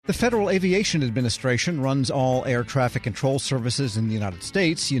The Federal Aviation Administration runs all air traffic control services in the United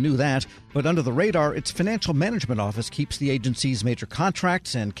States. You knew that. But under the radar, its Financial Management Office keeps the agency's major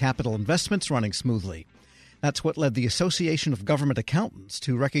contracts and capital investments running smoothly. That's what led the Association of Government Accountants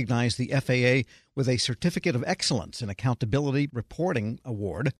to recognize the FAA with a Certificate of Excellence in Accountability Reporting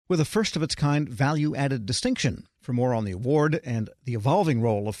Award with a first-of-its-kind value-added distinction. For more on the award and the evolving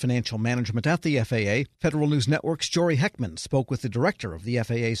role of financial management at the FAA, Federal News Network's Jory Heckman spoke with the director of the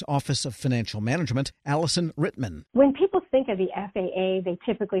FAA's Office of Financial Management, Allison Rittman. When people think of the FAA, they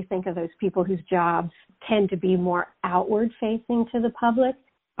typically think of those people whose jobs tend to be more outward-facing to the public.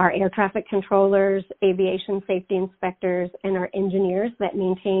 Our air traffic controllers, aviation safety inspectors, and our engineers that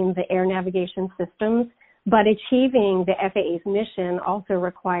maintain the air navigation systems. But achieving the FAA's mission also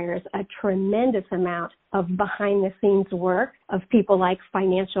requires a tremendous amount of behind-the-scenes work of people like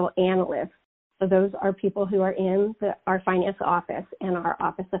financial analysts. So those are people who are in our finance office and our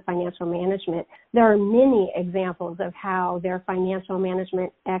Office of Financial Management. There are many examples of how their financial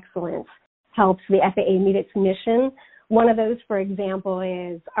management excellence helps the FAA meet its mission. One of those, for example,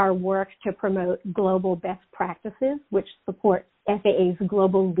 is our work to promote global best practices, which support FAA's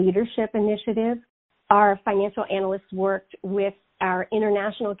Global Leadership Initiative. Our financial analysts worked with our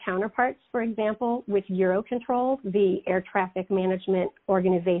international counterparts, for example, with Eurocontrol, the air traffic management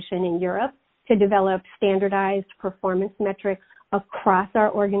organization in Europe, to develop standardized performance metrics across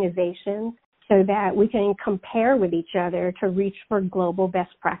our organizations so that we can compare with each other to reach for global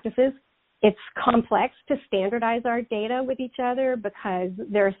best practices. It's complex to standardize our data with each other because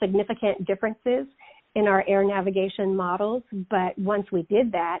there are significant differences in our air navigation models, but once we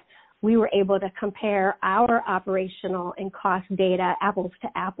did that, we were able to compare our operational and cost data apples to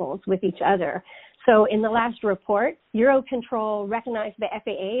apples with each other. So in the last report, Eurocontrol recognized the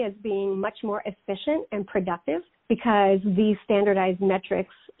FAA as being much more efficient and productive because these standardized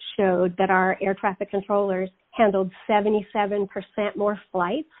metrics showed that our air traffic controllers handled 77% more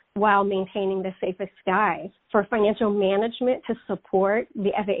flights while maintaining the safest skies. For financial management to support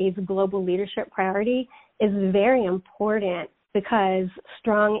the FAA's global leadership priority is very important because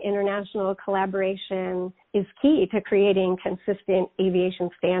strong international collaboration is key to creating consistent aviation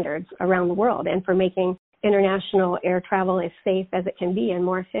standards around the world and for making international air travel as safe as it can be and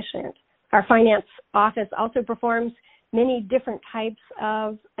more efficient. Our finance office also performs many different types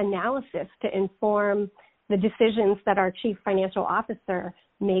of analysis to inform the decisions that our chief financial officer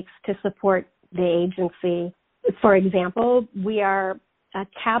makes to support the agency. For example, we are a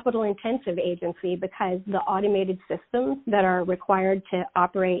capital-intensive agency because the automated systems that are required to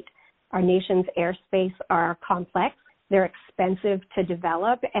operate our nation's airspace are complex, they're expensive to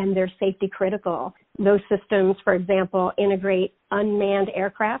develop, and they're safety critical. Those systems, for example, integrate unmanned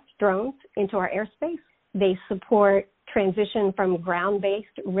aircraft, drones, into our airspace. They support transition from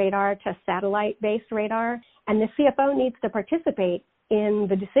ground-based radar to satellite-based radar, and the CFO needs to participate in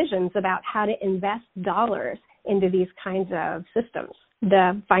the decisions about how to invest dollars into these kinds of systems.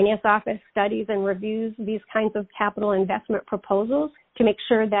 The finance office studies and reviews these kinds of capital investment proposals to make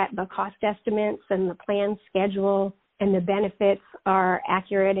sure that the cost estimates and the plan schedule and the benefits are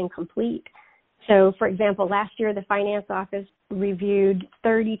accurate and complete. So, for example, last year the finance office reviewed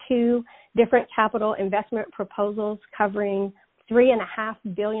 32 different capital investment proposals covering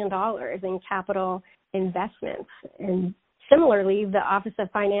 $3.5 billion in capital investments. And similarly, the Office of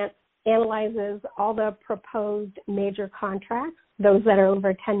Finance analyzes all the proposed major contracts, those that are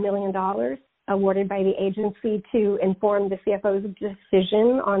over $10 million, awarded by the agency to inform the CFO's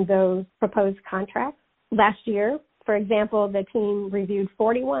decision on those proposed contracts. Last year, for example, the team reviewed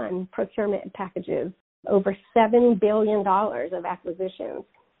 41 procurement packages, over $7 billion of acquisitions.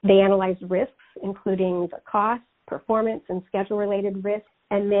 They analyzed risks, including the cost, performance, and schedule-related risks,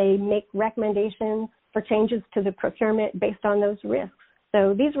 and they make recommendations for changes to the procurement based on those risks.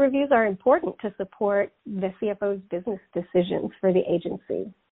 So these reviews are important to support the CFO's business decisions for the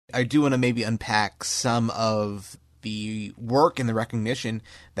agency. I do want to maybe unpack some of the work and the recognition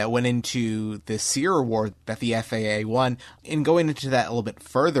that went into the SEER award that the FAA won. In going into that a little bit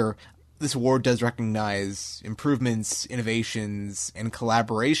further, this award does recognize improvements, innovations, and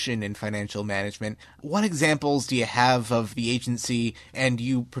collaboration in financial management. What examples do you have of the agency and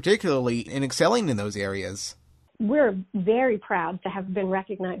you particularly in excelling in those areas? We're very proud to have been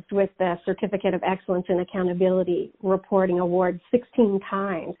recognized with the Certificate of Excellence in Accountability Reporting Award 16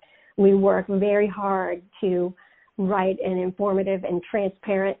 times. We work very hard to write an informative and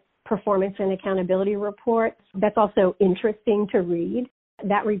transparent performance and accountability report that's also interesting to read.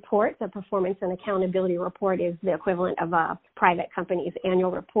 That report, the Performance and Accountability Report, is the equivalent of a private company's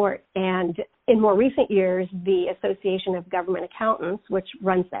annual report. And in more recent years, the Association of Government Accountants, which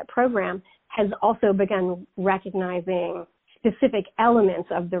runs that program, has also begun recognizing specific elements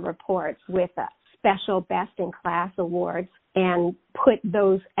of the reports with special best-in-class awards and put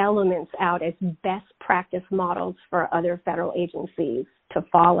those elements out as best practice models for other federal agencies to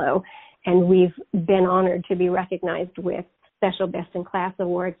follow. And we've been honored to be recognized with special best-in-class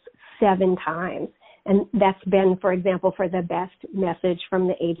awards 7 times. And that's been, for example, for the best message from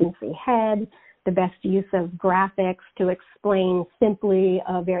the agency head, the best use of graphics to explain simply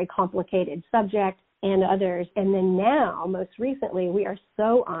a very complicated subject, and others. And then now, most recently, we are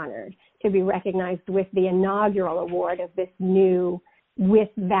so honored to be recognized with the inaugural award of this new with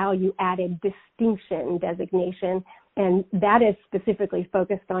value-added distinction designation. And that is specifically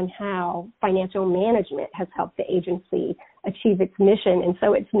focused on how financial management has helped the agency achieve its mission. And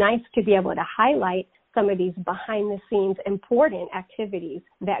so it's nice to be able to highlight some of these behind-the-scenes important activities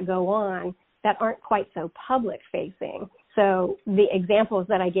that go on that aren't quite so public-facing. So the examples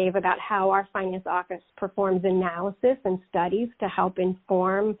that I gave about how our finance office performs analysis and studies to help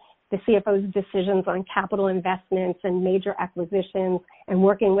inform the CFO's decisions on capital investments and major acquisitions, and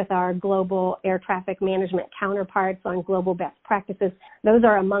working with our global air traffic management counterparts on global best practices, those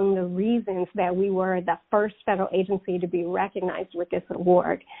are among the reasons that we were the first federal agency to be recognized with this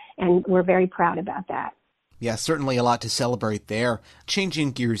award, and we're very proud about that. Yeah, certainly a lot to celebrate there.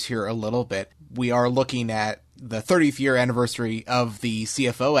 Changing gears here a little bit, we are looking at the 30th year anniversary of the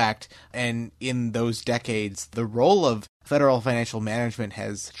CFO Act, and in those decades, the role of federal financial management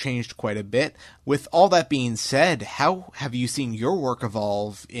has changed quite a bit. With all that being said, how have you seen your work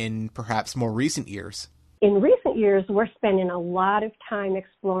evolve in perhaps more recent years? In recent years, we're spending a lot of time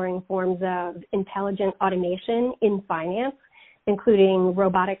exploring forms of intelligent automation in finance, including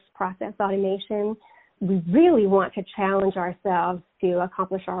robotics process automation. We really want to challenge ourselves to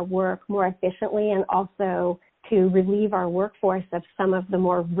accomplish our work more efficiently and also to relieve our workforce of some of the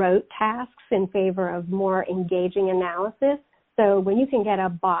more rote tasks in favor of more engaging analysis. So when you can get a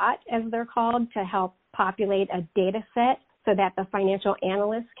bot, as they're called, to help populate a data set so that the financial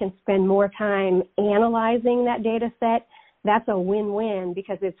analyst can spend more time analyzing that data set, that's a win-win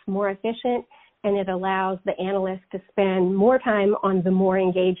because it's more efficient and it allows the analyst to spend more time on the more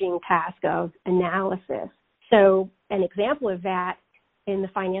engaging task of analysis. So an example of that in the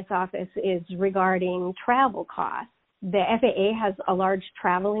finance office is regarding travel costs. The FAA has a large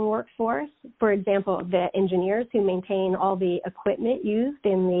traveling workforce. For example, the engineers who maintain all the equipment used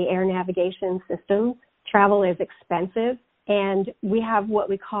in the air navigation systems. Travel is expensive, and we have what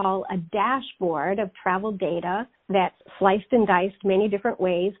we call a dashboard of travel data that's sliced and diced many different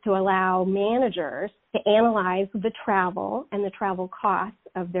ways to allow managers to analyze the travel and the travel costs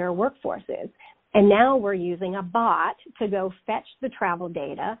of their workforces. And now we're using a bot to go fetch the travel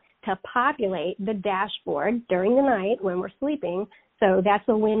data to populate the dashboard during the night when we're sleeping. So that's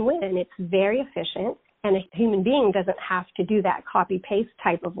a win-win. It's very efficient, and a human being doesn't have to do that copy-paste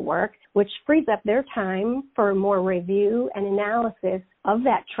type of work, which frees up their time for more review and analysis of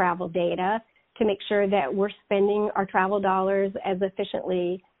that travel data to make sure that we're spending our travel dollars as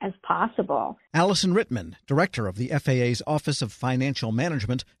efficiently as possible. Allison Rittman, director of the FAA's Office of Financial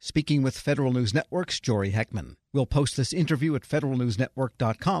Management, speaking with Federal News Network's Jory Heckman. We'll post this interview at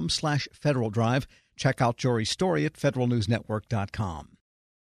federalnewsnetwork.com/Federal Drive. Check out Jory's story at federalnewsnetwork.com.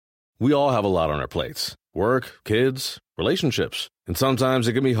 We all have a lot on our plates. Work, kids, relationships. And sometimes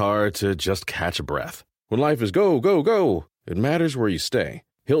it can be hard to just catch a breath. When life is go, go, go, it matters where you stay.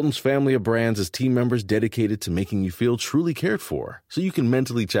 Hilton's family of brands has team members dedicated to making you feel truly cared for, so you can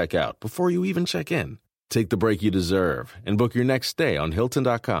mentally check out before you even check in. Take the break you deserve and book your next stay on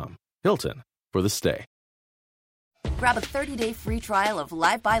Hilton.com. Hilton, for the stay. Grab a 30-day free trial of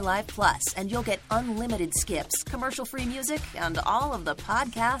Live by Live Plus, and you'll get unlimited skips, commercial-free music, and all of the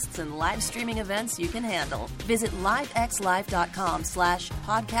podcasts and live streaming events you can handle. Visit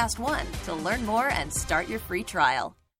livexlive.com/podcast1 to learn more and start your free trial.